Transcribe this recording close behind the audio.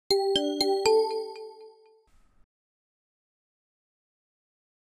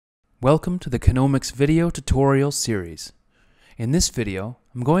Welcome to the Kenomics video tutorial series. In this video,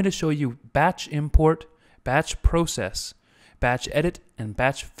 I'm going to show you batch import, batch process, batch edit, and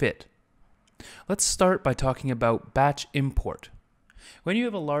batch fit. Let's start by talking about batch import. When you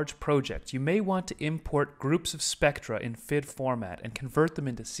have a large project, you may want to import groups of spectra in FID format and convert them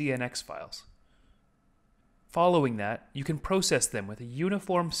into CNX files. Following that, you can process them with a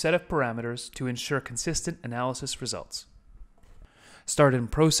uniform set of parameters to ensure consistent analysis results. Start in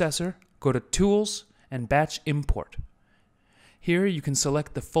Processor, go to Tools, and Batch Import. Here you can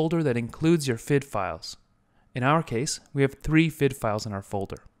select the folder that includes your FID files. In our case, we have 3 FID files in our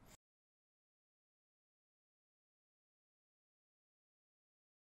folder.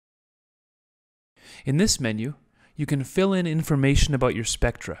 In this menu, you can fill in information about your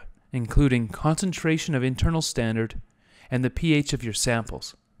spectra, including concentration of internal standard and the pH of your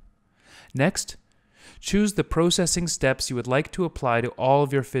samples. Next, choose the processing steps you would like to apply to all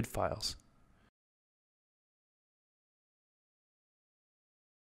of your FID files.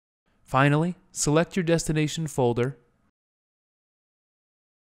 Finally, select your destination folder,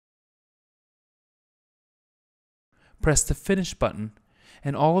 press the Finish button,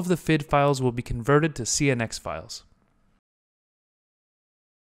 and all of the FID files will be converted to CNX files.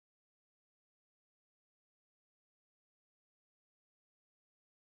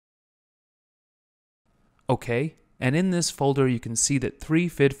 OK, and in this folder you can see that 3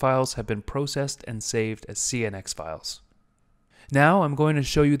 FID files have been processed and saved as CNX files. Now I'm going to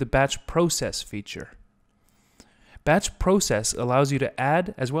show you the Batch Process feature. Batch Process allows you to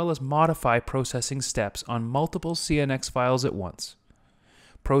add as well as modify processing steps on multiple CNX files at once.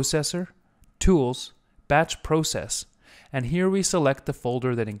 Processor, Tools, Batch Process, and here we select the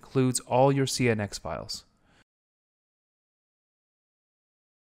folder that includes all your CNX files.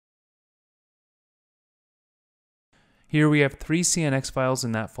 Here we have 3 CNX files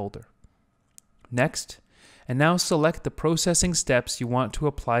in that folder. Next, and now select the processing steps you want to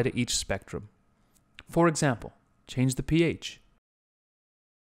apply to each spectrum. For example, change the pH.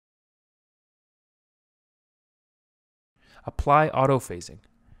 Apply autophasing.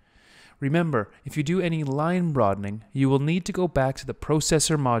 Remember, if you do any line broadening, you will need to go back to the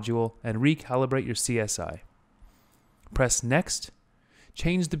processor module and recalibrate your CSI. Press Next,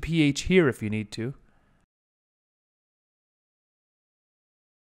 change the pH here if you need to.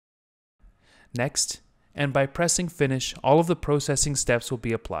 Next, and by pressing Finish, all of the processing steps will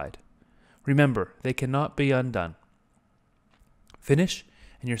be applied. Remember, they cannot be undone. Finish,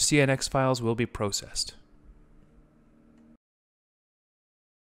 and your CNX files will be processed.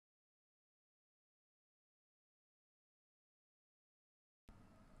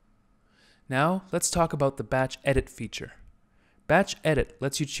 Now, let's talk about the Batch Edit feature. Batch Edit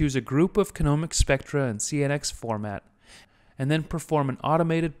lets you choose a group of Kenomics spectra in CNX format and then perform an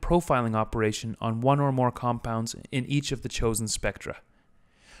automated profiling operation on one or more compounds in each of the chosen spectra.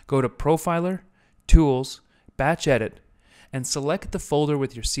 Go to Profiler, Tools, Batch Edit, and select the folder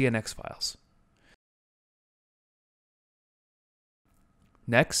with your CNX files.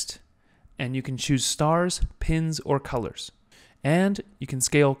 Next, and you can choose stars, pins, or colors. And you can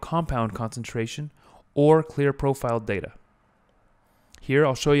scale compound concentration or clear profiled data. Here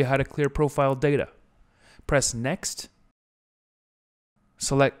I'll show you how to clear profiled data. Press Next,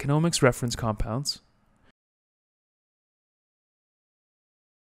 select Kenomics reference compounds.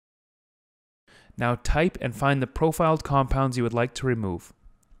 Now type and find the profiled compounds you would like to remove.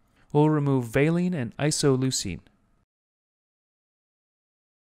 We'll remove valine and isoleucine.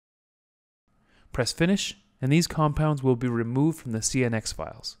 Press Finish, and these compounds will be removed from the CNX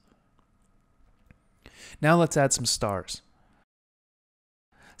files. Now let's add some stars.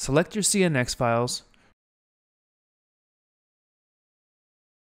 Select your CNX files,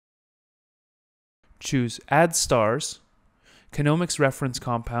 choose Add Stars, Kenomics reference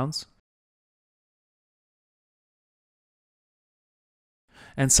compounds,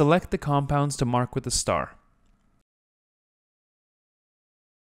 and select the compounds to mark with a star.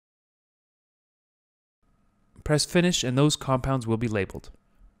 Press Finish and those compounds will be labeled.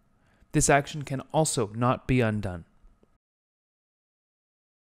 This action can also not be undone.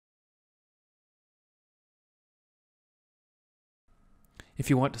 If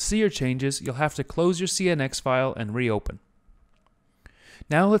you want to see your changes, you'll have to close your CNX file and reopen.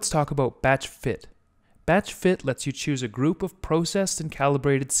 Now let's talk about Batch Fit. Batch Fit lets you choose a group of processed and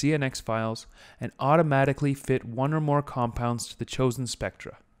calibrated CNX files and automatically fit one or more compounds to the chosen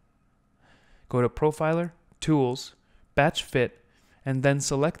spectra. Go to Profiler, Tools, Batch Fit, and then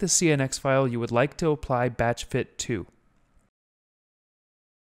select the CNX file you would like to apply Batch Fit to.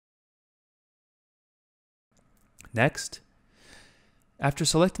 Next, After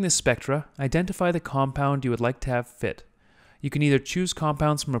selecting the spectra, identify the compound you would like to have fit. You can either choose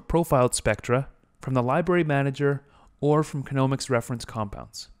compounds from a profiled spectra, from the Library Manager, or from Kenomics reference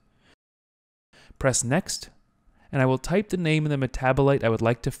compounds. Press Next, and I will type the name of the metabolite I would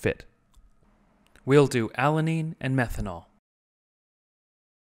like to fit. We'll do alanine and methanol.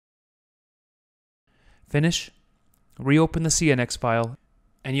 Finish, reopen the CNX file,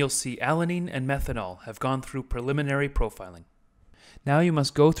 and you'll see alanine and methanol have gone through preliminary profiling. Now you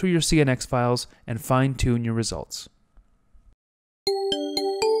must go through your CNX files and fine-tune your results.